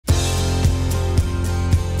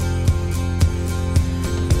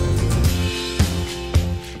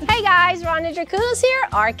Rhonda here,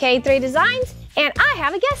 RK3 Designs, and I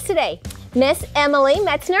have a guest today, Miss Emily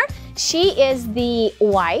Metzner. She is the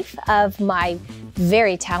wife of my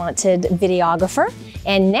very talented videographer,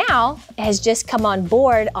 and now has just come on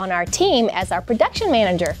board on our team as our production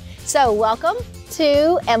manager. So welcome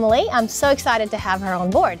to Emily. I'm so excited to have her on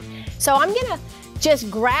board. So I'm gonna just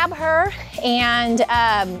grab her and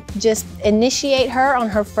just initiate her on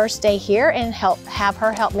her first day here and have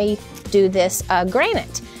her help me do this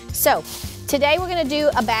granite. So today we're gonna do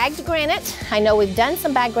a bagged granite. I know we've done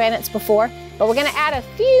some bagged granites before, but we're gonna add a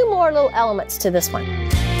few more little elements to this one.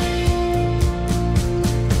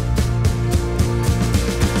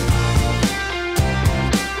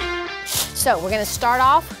 So we're gonna start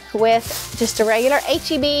off with just a regular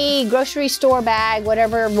H-E-B grocery store bag,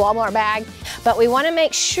 whatever, Walmart bag. But we wanna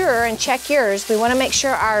make sure, and check yours, we wanna make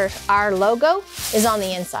sure our logo is on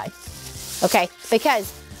the inside, okay?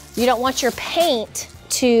 Because you don't want your paint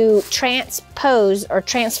to transpose or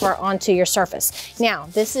transfer onto your surface. Now,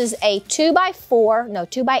 this is a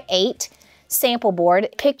 2x8 sample board.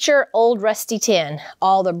 Picture old rusty tin.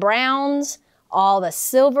 All the browns, all the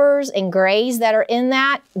silvers and grays that are in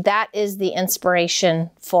that is the inspiration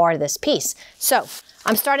for this piece. So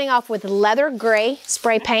I'm starting off with leather gray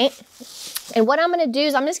spray paint. And what I'm gonna do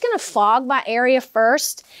is I'm just gonna fog my area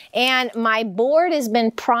first. And my board has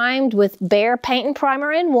been primed with Behr paint and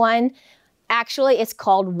primer in one. Actually, it's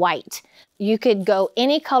called white. You could go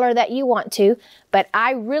any color that you want to, but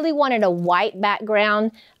I really wanted a white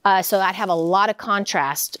background so I'd have a lot of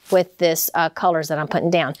contrast with this colors that I'm putting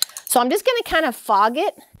down. So I'm just gonna kind of fog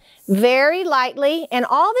it very lightly. And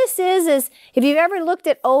all this is if you've ever looked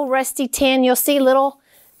at old rusty tin, you'll see little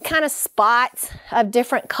kind of spots of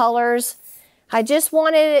different colors. I just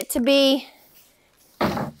wanted it to be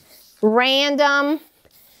random.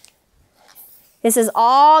 This is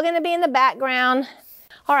all gonna be in the background.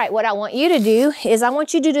 All right, what I want you to do is I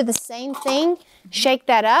want you to do the same thing, shake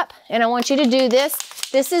that up, and I want you to do this.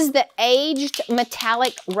 This is the aged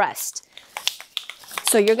metallic rust.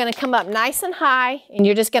 So you're gonna come up nice and high, and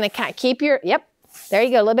you're just gonna kind of keep your, yep, there you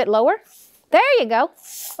go, a little bit lower. There you go.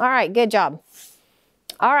 All right, good job.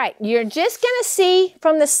 All right, you're just gonna see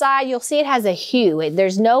from the side, you'll see it has a hue.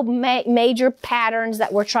 There's no major patterns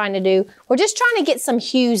that we're trying to do. We're just trying to get some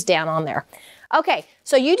hues down on there. Okay,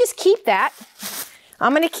 so you just keep that.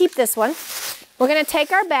 I'm gonna keep this one. We're gonna take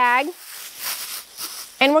our bag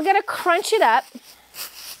and we're gonna crunch it up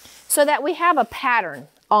so that we have a pattern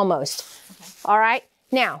almost. Okay. All right,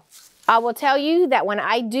 now, I will tell you that when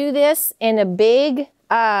I do this in a big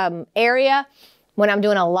area, when I'm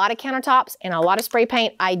doing a lot of countertops and a lot of spray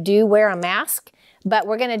paint, I do wear a mask, but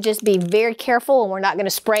we're gonna just be very careful and we're not gonna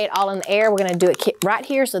spray it all in the air. We're gonna do it right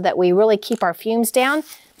here so that we really keep our fumes down,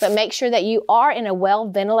 but make sure that you are in a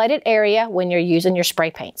well-ventilated area when you're using your spray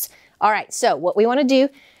paints. All right, so what we wanna do,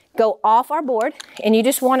 go off our board and you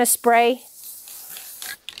just wanna spray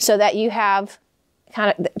so that you have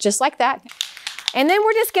kind of just like that. And then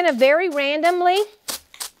we're just gonna very randomly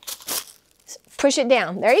push it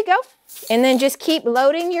down. There you go. And then just keep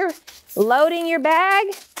loading your bag.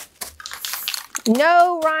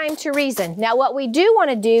 No rhyme to reason. Now what we do want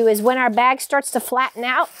to do is when our bag starts to flatten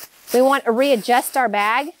out, we want to readjust our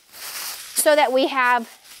bag so that we have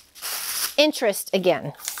interest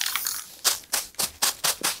again.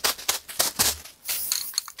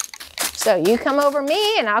 So you come over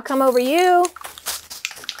me and I'll come over you.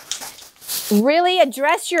 Really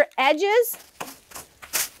address your edges.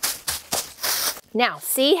 Now,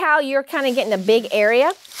 see how you're kind of getting a big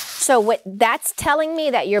area? So what that's telling me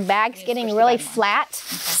that your bag's getting really flat.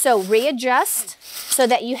 Okay. So readjust so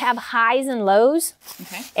that you have highs and lows.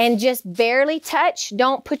 Okay. And just barely touch.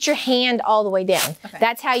 Don't put your hand all the way down. Okay.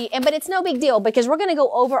 That's how you, but it's no big deal because we're gonna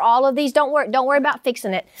go over all of these. Don't worry about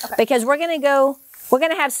fixing it. Okay. Because we're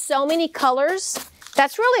gonna have so many colors.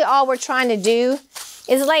 That's really all we're trying to do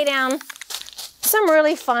is lay down some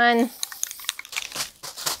really fun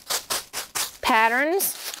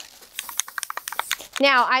patterns.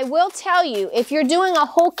 Now, I will tell you, if you're doing a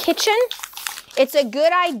whole kitchen, it's a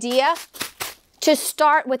good idea to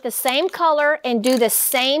start with the same color and do the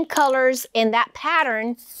same colors in that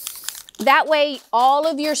pattern. That way, all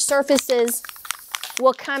of your surfaces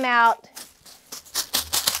will come out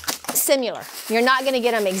similar. You're not gonna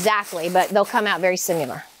get them exactly, but they'll come out very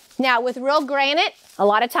similar. Now, with real granite, a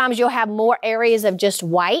lot of times you'll have more areas of just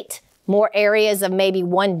white, more areas of maybe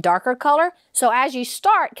one darker color. So as you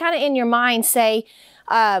start, kind of in your mind say,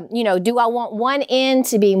 you know, do I want one end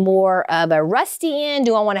to be more of a rusty end?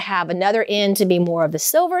 Do I want to have another end to be more of the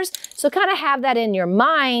silvers? So kind of have that in your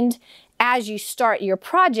mind as you start your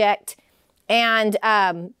project, and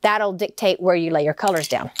that'll dictate where you lay your colors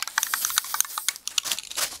down.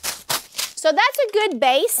 So that's a good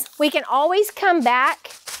base. We can always come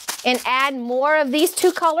back and add more of these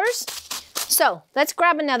two colors. So let's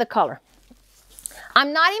grab another color.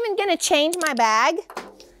 I'm not even gonna change my bag.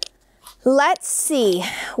 Let's see,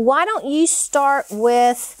 why don't you start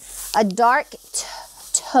with a dark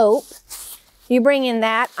taupe. You bring in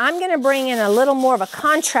that. I'm gonna bring in a little more of a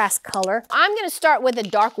contrast color. I'm gonna start with a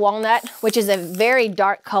dark walnut, which is a very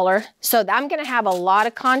dark color. So I'm gonna have a lot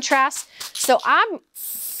of contrast. So I'm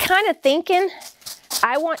kind of thinking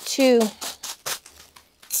I want to kind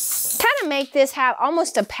of make this have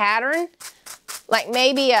almost a pattern, like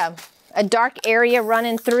maybe a dark area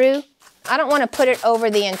running through. I don't want to put it over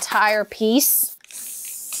the entire piece.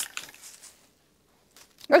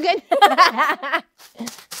 We're good.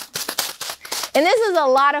 And this is a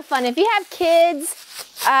lot of fun. If you have kids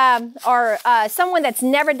or someone that's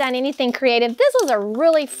never done anything creative, this was a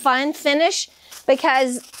really fun finish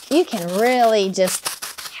because you can really just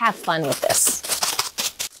have fun with this.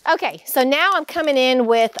 Okay, so now I'm coming in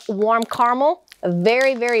with warm caramel, a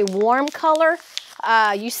very, very warm color.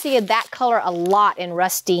 You see that color a lot in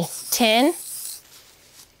rusty tin.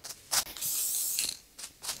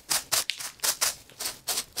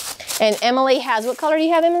 And Emily has, what color do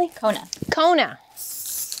you have, Emily? Kona. Kona.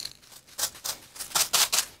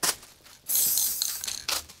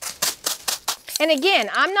 And again,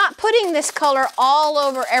 I'm not putting this color all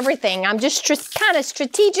over everything. I'm just kind of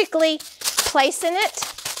strategically placing it.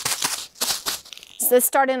 So let's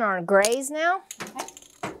start in our grays now.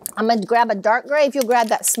 Okay. I'm gonna grab a dark gray. If you'll grab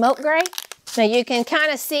that smoke gray. Now you can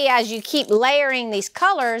kind of see as you keep layering these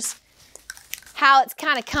colors, how it's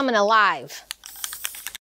kind of coming alive.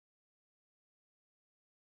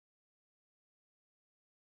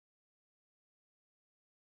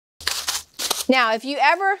 Now, if you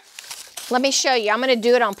ever, let me show you, I'm gonna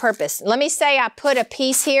do it on purpose. Let me say I put a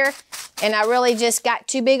piece here and I really just got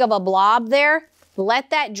too big of a blob there.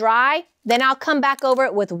 Let that dry, then I'll come back over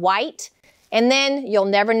it with white, and then you'll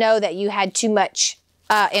never know that you had too much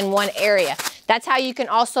in one area. That's how you can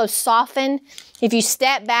also soften. If you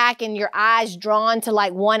step back and your eye's drawn to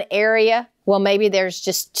like one area, well, maybe there's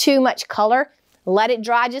just too much color. Let it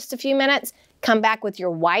dry just a few minutes, come back with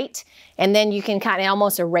your white, and then you can kind of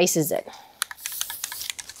almost erases it.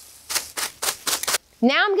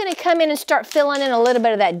 Now I'm gonna come in and start filling in a little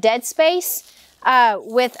bit of that dead space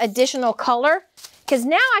with additional color, because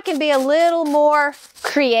now I can be a little more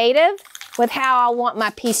creative with how I want my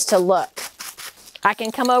piece to look. I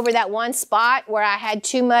can come over that one spot where I had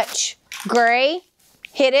too much gray,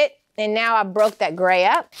 hit it, and now I broke that gray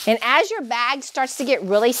up. And as your bag starts to get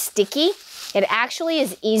really sticky, it actually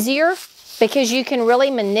is easier because you can really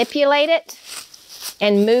manipulate it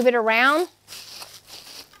and move it around.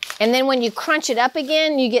 And then when you crunch it up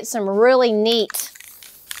again, you get some really neat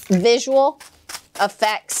visual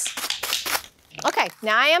effects. Okay,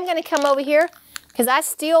 now I am gonna come over here because I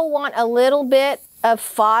still want a little bit of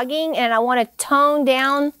fogging and I wanna tone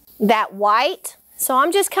down that white. So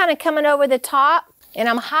I'm just kind of coming over the top and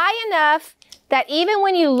I'm high enough that even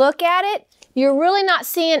when you look at it, you're really not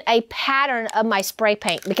seeing a pattern of my spray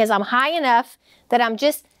paint because I'm high enough that I'm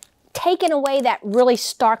just taking away that really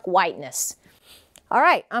stark whiteness. All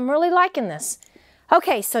right, I'm really liking this.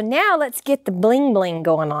 Okay, so now let's get the bling bling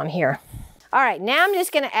going on here. All right, now I'm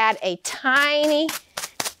just gonna add a tiny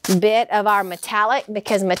bit of our metallic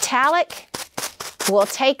because metallic will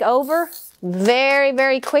take over very,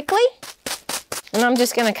 very quickly. And I'm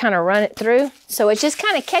just gonna kind of run it through. So it just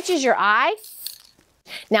kind of catches your eye.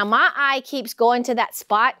 Now my eye keeps going to that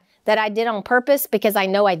spot that I did on purpose because I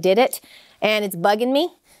know I did it and it's bugging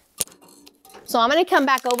me. So I'm gonna come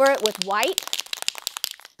back over it with white.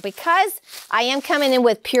 Because I am coming in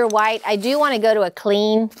with pure white, I do want to go to a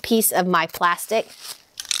clean piece of my plastic.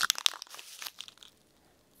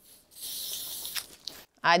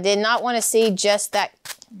 I did not want to see just that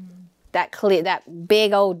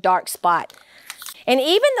big old dark spot. And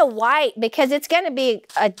even the white, because it's going to be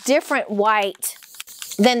a different white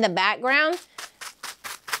than the background,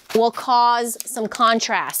 will cause some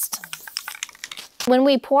contrast. When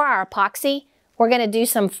we pour our epoxy, we're going to do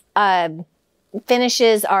some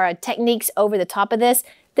finishes or techniques over the top of this.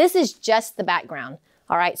 This is just the background,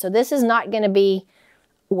 all right? So this is not gonna be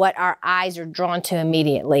what our eyes are drawn to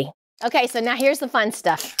immediately. Okay, so now here's the fun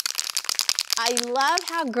stuff. I love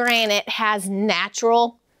how granite has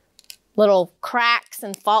natural little cracks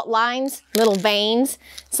and fault lines, little veins.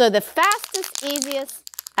 So the fastest, easiest,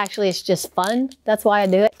 actually it's just fun, that's why I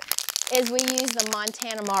do it, is we use the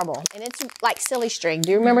Montana marble. And it's like silly string.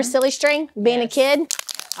 Do you remember silly string, being a kid?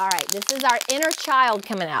 All right, this is our inner child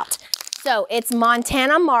coming out. So it's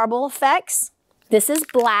Montana Marble Effects. This is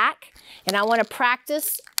black, and I want to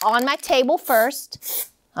practice on my table first.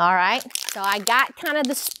 All right, so I got kind of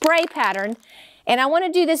the spray pattern, and I want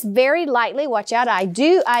to do this very lightly. Watch out, I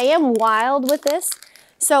am wild with this.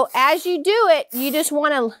 So as you do it, you just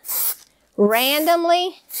want to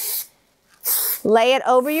randomly lay it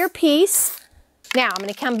over your piece. Now I'm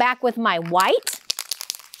going to come back with my white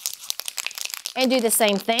and do the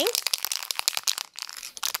same thing.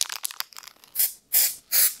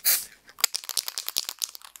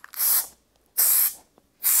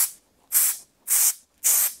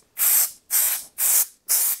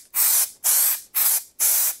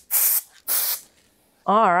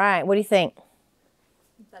 All right, what do you think?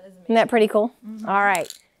 That is amazing. Isn't that pretty cool? Mm-hmm. All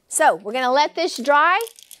right, so we're gonna let this dry.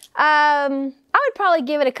 I would probably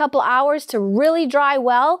give it a couple hours to really dry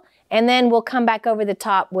well, and then we'll come back over the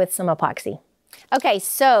top with some epoxy. Okay,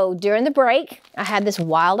 so during the break, I had this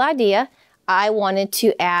wild idea. I wanted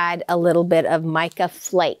to add a little bit of mica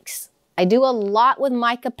flakes. I do a lot with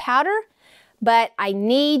mica powder, but I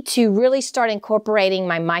need to really start incorporating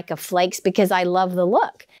my mica flakes because I love the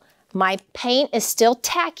look. My paint is still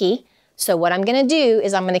tacky, so what I'm gonna do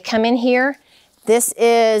is I'm gonna come in here. This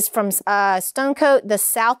is from Stone Coat, the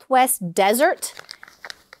Southwest Desert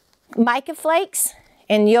mica flakes,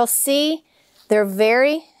 and you'll see they're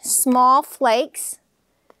very small flakes,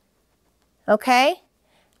 okay?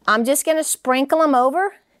 I'm just gonna sprinkle them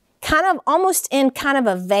over, kind of almost in kind of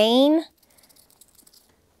a vein.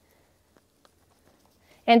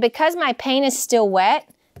 And because my paint is still wet,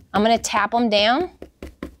 I'm gonna tap them down.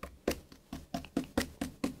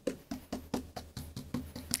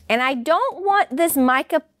 And I don't want this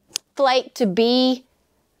mica flake to be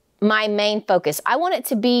my main focus. I want it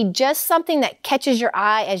to be just something that catches your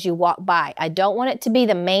eye as you walk by. I don't want it to be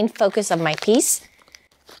the main focus of my piece.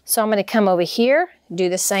 So I'm gonna come over here, do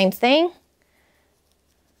the same thing.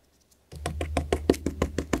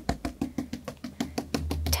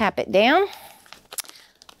 Tap it down.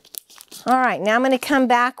 All right, now I'm gonna come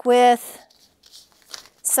back with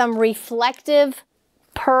some reflective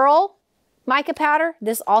mica powder.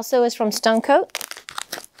 This also is from Stone Coat.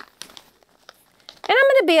 And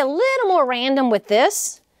I'm gonna be a little more random with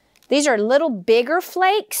this. These are little bigger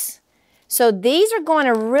flakes. So these are going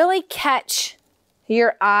to really catch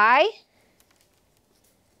your eye.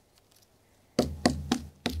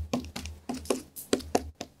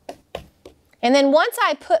 And then once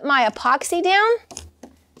I put my epoxy down,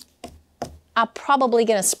 I'm probably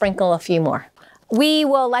gonna sprinkle a few more. We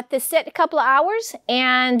will let this sit a couple of hours,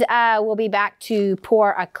 and we'll be back to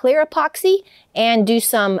pour a clear epoxy and do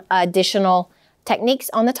some additional techniques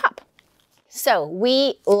on the top. So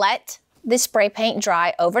we let the spray paint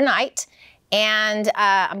dry overnight, and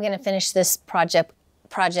I'm gonna finish this project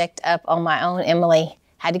up on my own. Emily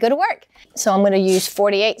had to go to work. So I'm gonna use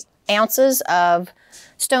 48 ounces of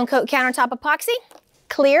Stone Coat Countertop Epoxy,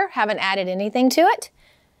 clear, haven't added anything to it.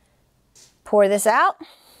 Pour this out.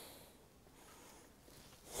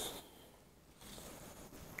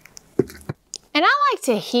 And I like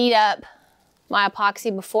to heat up my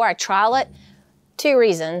epoxy before I trowel it. 2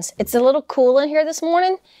 reasons. It's a little cool in here this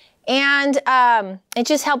morning, and it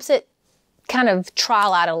just helps it kind of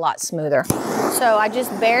trowel out a lot smoother. So I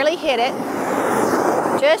just barely hit it,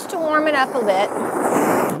 just to warm it up a bit.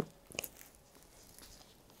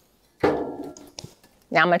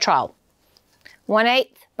 Now I'm gonna trowel. 1/8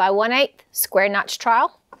 by 1/8 square notch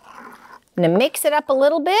trowel. I'm gonna mix it up a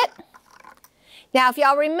little bit. Now if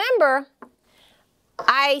y'all remember,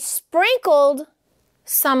 I sprinkled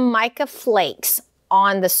some mica flakes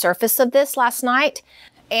on the surface of this last night,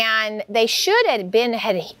 and they should have been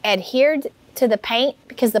adhered to the paint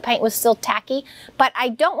because the paint was still tacky, but I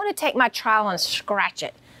don't want to take my trowel and scratch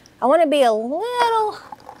it. I want to be a little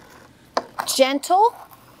gentle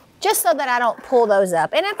just so that I don't pull those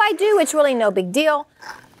up. And if I do, it's really no big deal.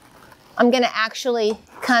 I'm going to actually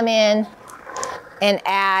come in and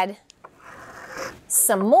add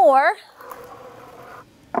some more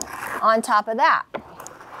on top of that.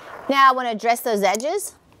 Now I want to dress those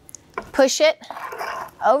edges, push it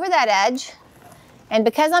over that edge, and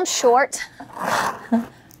because I'm short, I'm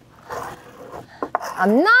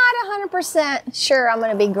not 100% sure I'm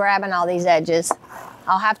going to be grabbing all these edges.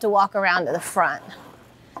 I'll have to walk around to the front.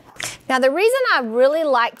 Now the reason I really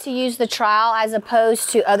like to use the trowel as opposed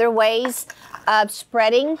to other ways of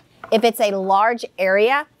spreading, if it's a large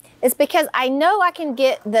area, is because I know I can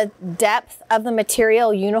get the depth of the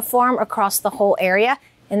material uniform across the whole area.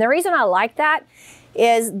 And the reason I like that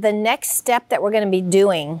is the next step that we're going to be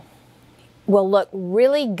doing will look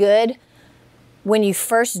really good when you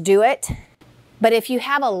first do it. But if you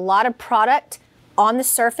have a lot of product on the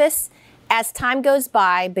surface, as time goes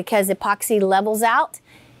by, because epoxy levels out,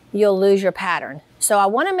 you'll lose your pattern. So I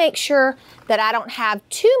want to make sure that I don't have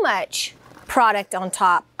too much product on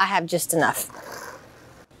top. I have just enough.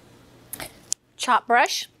 Chop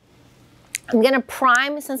brush. I'm going to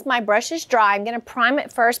prime, since my brush is dry, I'm going to prime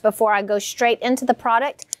it first before I go straight into the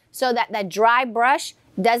product so that that dry brush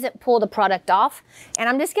doesn't pull the product off. And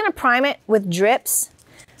I'm just going to prime it with drips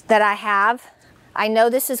that I have. I know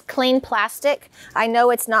this is clean plastic. I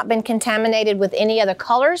know it's not been contaminated with any other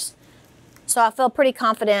colors. So I feel pretty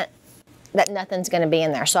confident that nothing's going to be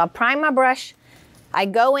in there. So I prime my brush. I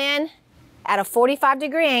go in at a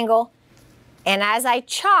 45-degree angle, and as I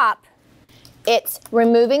chop, it's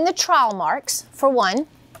removing the trowel marks, for one.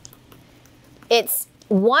 It's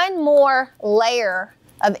one more layer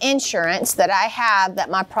of insurance that I have that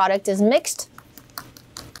my product is mixed.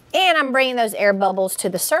 And I'm bringing those air bubbles to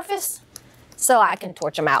the surface so I can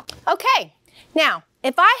torch them out. Okay, now,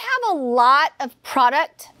 if I have a lot of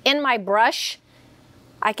product in my brush,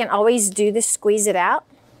 I can always do this, squeeze it out.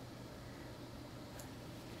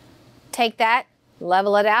 Take that,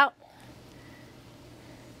 level it out.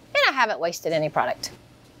 And I haven't wasted any product.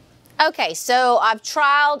 Okay, so I've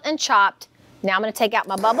trialed and chopped. Now I'm going to take out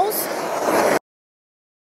my bubbles.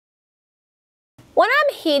 When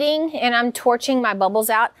I'm heating and I'm torching my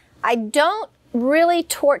bubbles out, I don't really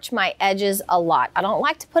torch my edges a lot. I don't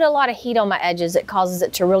like to put a lot of heat on my edges. It causes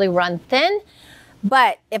it to really run thin.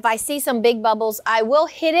 But if I see some big bubbles, I will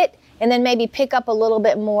hit it and then maybe pick up a little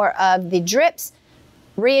bit more of the drips,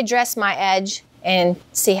 readdress my edge, and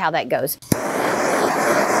see how that goes.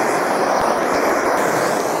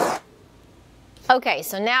 Okay,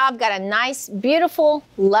 so now I've got a nice, beautiful,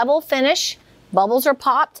 level finish. Bubbles are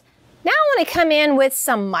popped. Now I want to come in with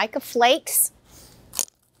some mica flakes.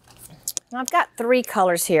 I've got 3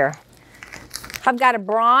 colors here. I've got a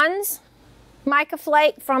bronze mica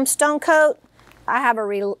flake from Stone Coat. I have a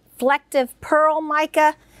reflective pearl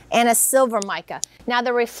mica and a silver mica. Now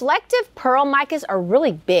the reflective pearl micas are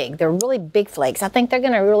really big. They're really big flakes. I think they're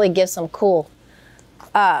gonna really give some cool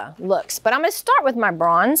looks. But I'm gonna start with my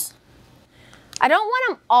bronze. I don't want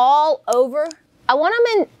them all over. I want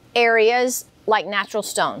them in areas like natural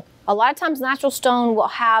stone. A lot of times natural stone will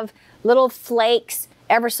have little flakes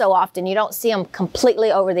ever so often. You don't see them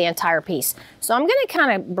completely over the entire piece. So I'm gonna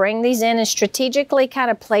kind of bring these in and strategically kind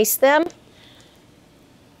of place them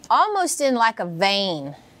almost in like a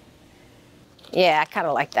vein. Yeah, I kind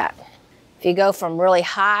of like that. If you go from really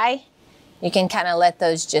high, you can kind of let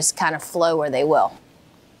those just kind of flow where they will. All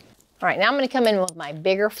right, now I'm gonna come in with my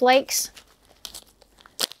bigger flakes.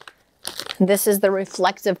 This is the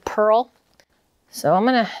reflective pearl. So I'm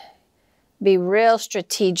gonna be real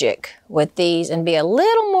strategic with these and be a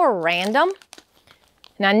little more random.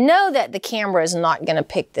 And I know that the camera is not gonna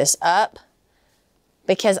pick this up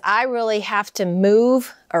because I really have to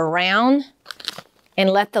move around and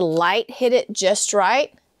let the light hit it just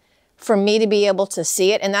right for me to be able to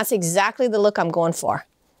see it. And that's exactly the look I'm going for.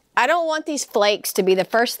 I don't want these flakes to be the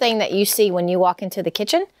first thing that you see when you walk into the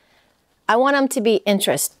kitchen. I want them to be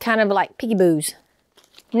interest, kind of like peekaboos.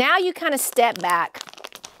 Now you kind of step back,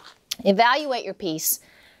 evaluate your piece,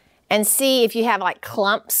 and see if you have like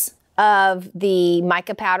clumps of the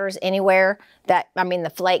mica powders anywhere that, I mean the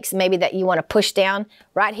flakes maybe that you want to push down.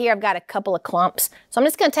 Right here I've got a couple of clumps. So I'm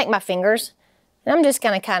just going to take my fingers and I'm just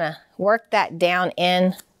going to kind of work that down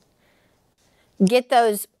in. Get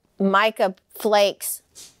those mica flakes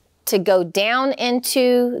to go down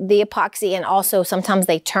into the epoxy, and also sometimes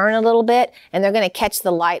they turn a little bit and they're going to catch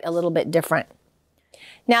the light a little bit different.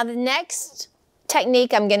 Now the next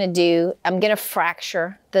technique I'm going to do, I'm going to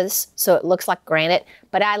fracture this so it looks like granite,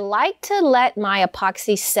 but I like to let my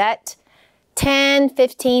epoxy set 10,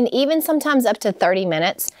 15, even sometimes up to 30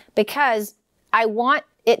 minutes because I want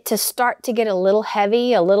it to start to get a little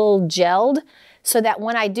heavy, a little gelled, so that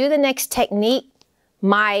when I do the next technique,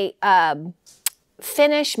 my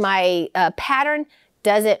finish, my pattern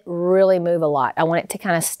doesn't really move a lot. I want it to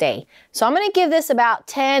kind of stay. So I'm going to give this about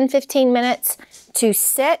 10, 15 minutes to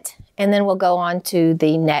sit, and then we'll go on to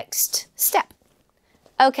the next step.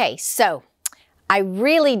 Okay, so I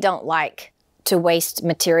really don't like to waste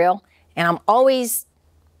material, and I'm always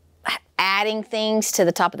adding things to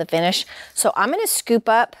the top of the finish. So I'm going to scoop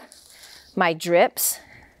up my drips,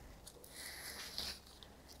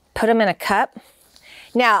 put them in a cup.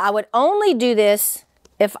 Now, I would only do this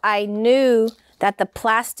if I knew that the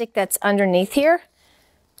plastic that's underneath here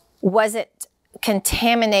wasn't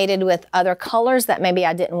contaminated with other colors that maybe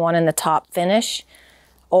I didn't want in the top finish,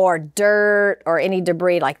 or dirt or any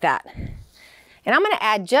debris like that. And I'm going to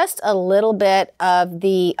add just a little bit of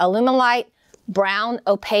the Alumilite brown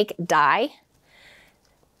opaque dye.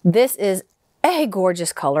 This is a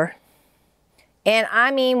gorgeous color. And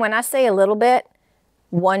I mean, when I say a little bit,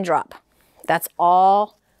 1 drop. That's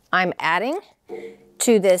all I'm adding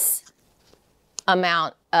to this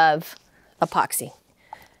amount of epoxy.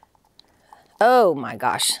 Oh my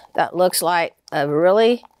gosh, that looks like a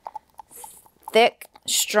really thick,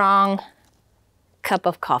 strong cup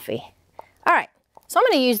of coffee. All right, so I'm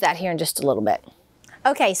gonna use that here in just a little bit.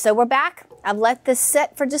 Okay, so we're back. I've let this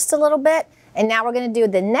sit for just a little bit, and now we're gonna do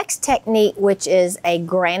the next technique, which is a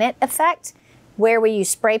granite effect, where we use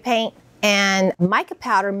spray paint and mica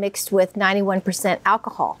powder mixed with 91%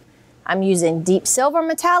 alcohol. I'm using deep silver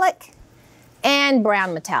metallic and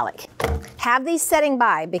brown metallic. Have these setting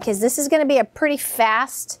by because this is gonna be a pretty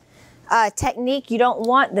fast technique. You don't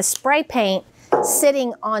want the spray paint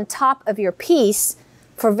sitting on top of your piece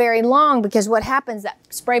for very long, because what happens, that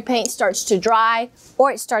spray paint starts to dry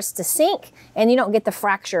or it starts to sink and you don't get the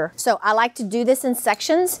fracture. So I like to do this in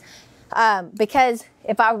sections because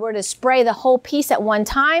if I were to spray the whole piece at one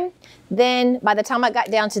time, then by the time I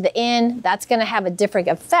got down to the end, that's gonna have a different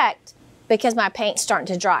effect because my paint's starting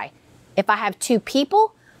to dry. If I have 2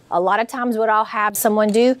 people, a lot of times what I'll have someone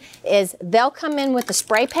do is they'll come in with the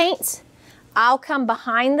spray paints, I'll come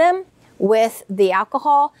behind them with the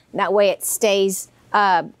alcohol, and that way it stays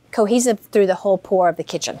cohesive through the whole pour of the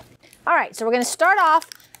kitchen. All right, so we're gonna start off.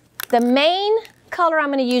 The main color I'm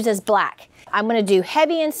gonna use is black. I'm gonna do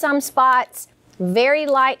heavy in some spots, very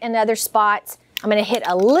light in other spots. I'm gonna hit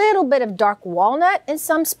a little bit of dark walnut in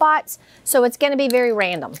some spots, so it's gonna be very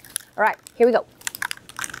random. All right, here we go.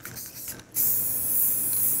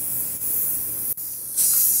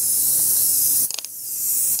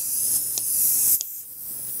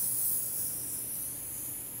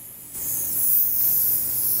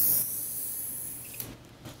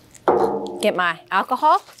 Get my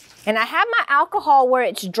alcohol, and I have my alcohol where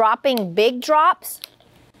it's dropping big drops.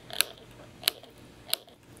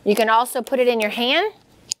 You can also put it in your hand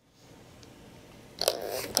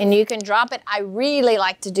and you can drop it. I really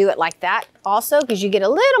like to do it like that also because you get a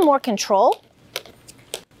little more control.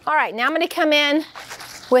 All right, now I'm going to come in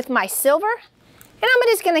with my silver and I'm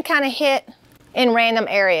just going to kind of hit in random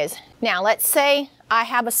areas. Now let's say I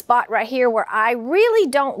have a spot right here where I really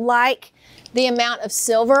don't like the amount of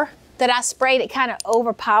silver that I sprayed. It kind of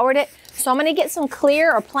overpowered it. So I'm gonna get some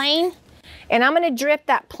clear or plain, and I'm gonna drip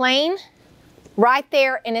that plain right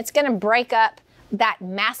there, and it's gonna break up that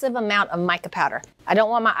massive amount of mica powder. I don't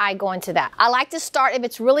want my eye going to that. I like to start, if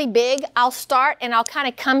it's really big, I'll start and I'll kind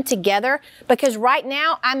of come together, because right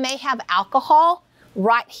now I may have alcohol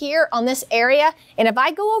right here on this area, and if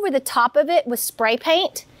I go over the top of it with spray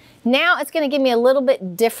paint, now it's gonna give me a little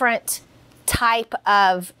bit different type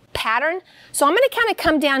of pattern. So I'm going to kind of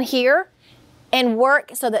come down here and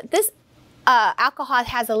work so that this alcohol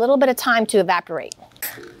has a little bit of time to evaporate.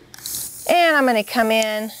 And I'm going to come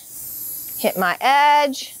in, hit my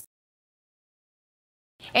edge.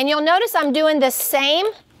 And you'll notice I'm doing the same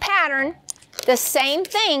pattern, the same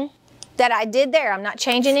thing that I did there. I'm not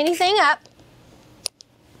changing anything up.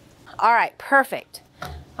 All right, perfect.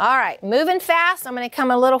 All right, moving fast. I'm going to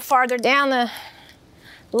come a little farther down the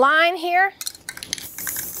line here.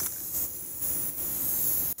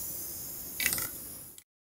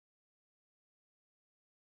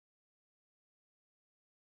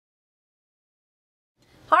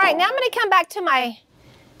 All right, now I'm going to come back to my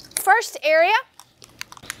first area.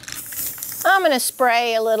 I'm going to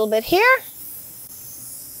spray a little bit here.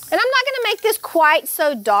 And I'm not going to make this quite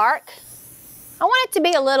so dark. I want it to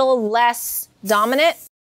be a little less dominant.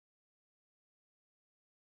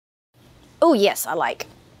 Oh, yes, I like.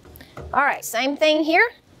 All right, same thing here.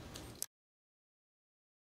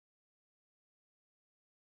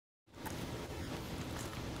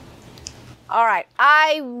 All right,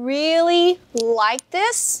 I really like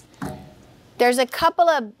this. There's a couple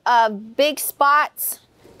of big spots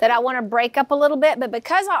that I want to break up a little bit, but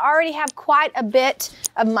because I already have quite a bit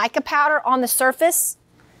of mica powder on the surface,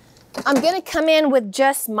 I'm going to come in with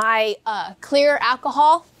just my clear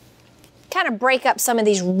alcohol, kind of break up some of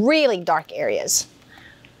these really dark areas.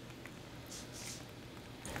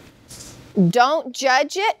 Don't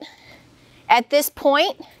judge it at this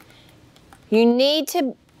point. You need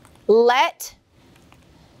to let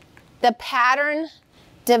the pattern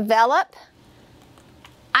develop.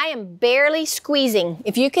 I am barely squeezing.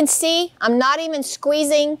 If you can see, I'm not even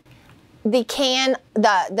squeezing the can,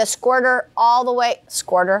 the squirter all the way,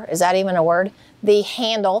 squirter, is that even a word? The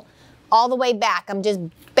handle all the way back. I'm just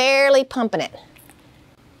barely pumping it.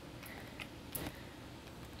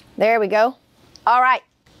 There we go. All right,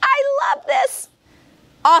 I love this.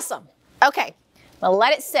 Awesome. Okay, I'll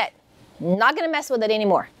let it sit. I'm not gonna mess with it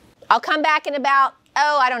anymore. I'll come back in about,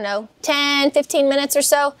 I don't know, 10, 15 minutes or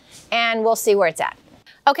so, and we'll see where it's at.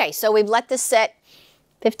 Okay, so we've let this sit.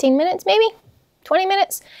 15 minutes maybe, 20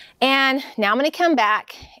 minutes. And now I'm gonna come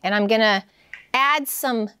back and I'm gonna add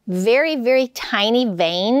some very, very tiny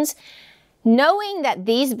veins, knowing that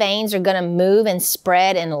these veins are gonna move and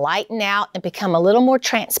spread and lighten out and become a little more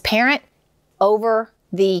transparent over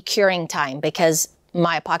the curing time because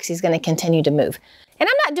my epoxy is gonna continue to move. And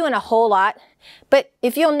I'm not doing a whole lot, but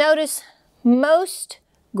if you'll notice, most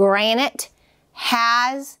granite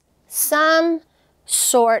has some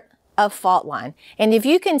sort of fault line. And if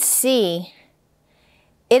you can see,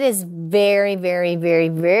 it is very, very, very,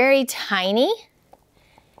 very tiny,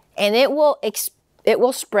 and it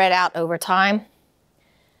will spread out over time.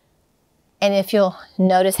 And if you'll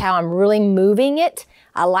notice how I'm really moving it,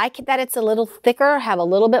 I like that it's a little thicker, have a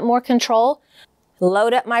little bit more control.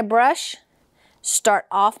 Load up my brush, start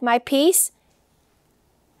off my piece,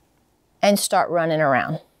 and start running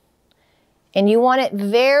around. And you want it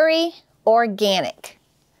very organic.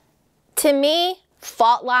 To me,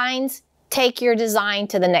 fault lines take your design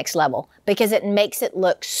to the next level because it makes it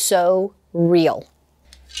look so real.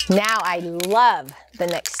 Now I love the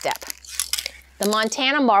next step. The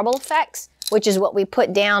Montana marble effects, which is what we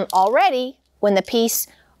put down already when the piece,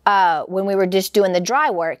 when we were just doing the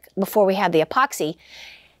dry work before we had the epoxy.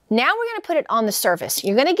 Now we're gonna put it on the surface.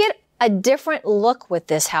 You're gonna get a different look with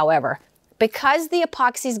this, however. Because the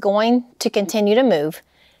epoxy is going to continue to move,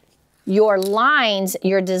 your lines,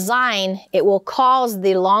 your design, it will cause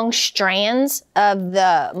the long strands of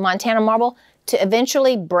the Montana marble to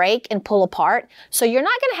eventually break and pull apart. So you're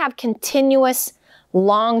not gonna have continuous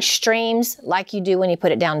long streams like you do when you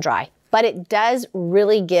put it down dry, but it does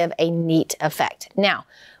really give a neat effect. Now,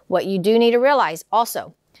 what you do need to realize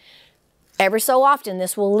also, every so often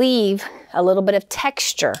this will leave a little bit of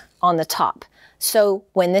texture on the top. So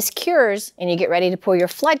when this cures and you get ready to pour your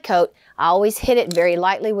flood coat, I always hit it very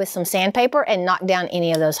lightly with some sandpaper and knock down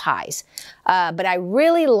any of those highs. But I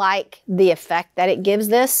really like the effect that it gives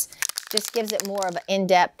this. Just gives it more of an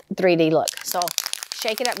in-depth 3D look. So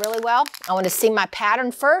shake it up really well. I want to see my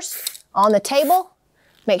pattern first on the table.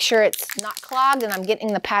 Make sure it's not clogged and I'm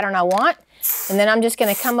getting the pattern I want. And then I'm just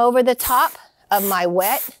going to come over the top of my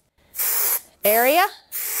wet area.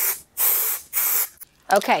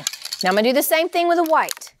 Okay. Now I'm gonna do the same thing with the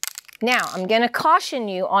white. Now I'm gonna caution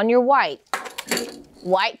you on your white.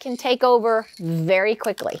 White can take over very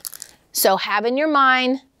quickly. So have in your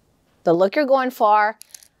mind the look you're going for.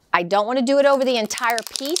 I don't wanna do it over the entire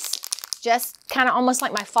piece, just kind of almost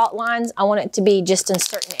like my fault lines. I want it to be just in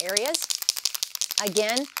certain areas.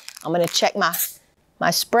 Again, I'm gonna check my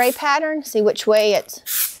spray pattern, see which way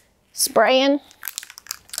it's spraying.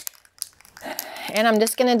 And I'm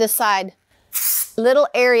just gonna decide little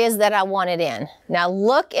areas that I want it in. Now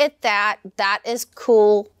look at that. That is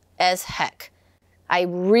cool as heck. I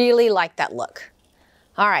really like that look.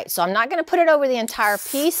 All right, so I'm not gonna put it over the entire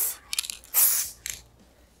piece.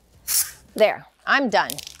 There, I'm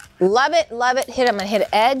done. Love it, love it. I'm gonna hit an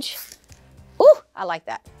edge. Ooh, I like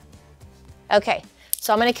that. Okay,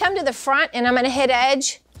 so I'm gonna come to the front and I'm gonna hit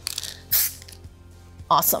edge.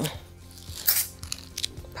 Awesome.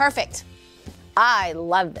 Perfect. I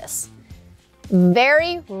love this.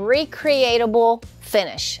 Very recreatable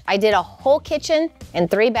finish. I did a whole kitchen and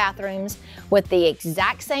 3 bathrooms with the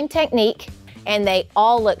exact same technique, and they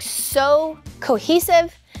all look so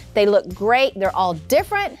cohesive. They look great. They're all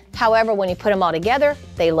different. However, when you put them all together,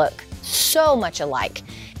 they look so much alike.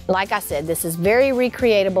 Like I said, this is very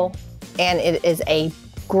recreatable and it is a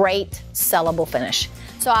great sellable finish.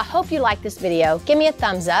 So I hope you like this video. Give me a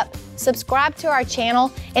thumbs up, subscribe to our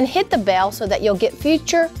channel, and hit the bell so that you'll get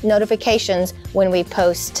future notifications when we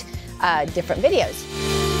post different videos.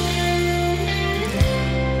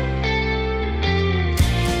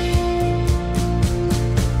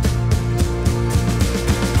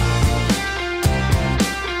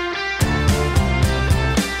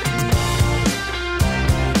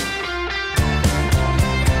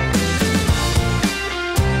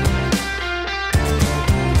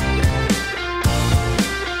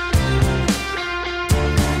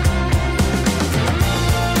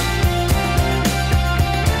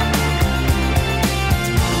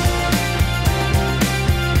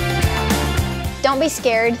 Don't be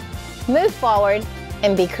scared, move forward,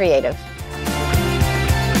 and be creative.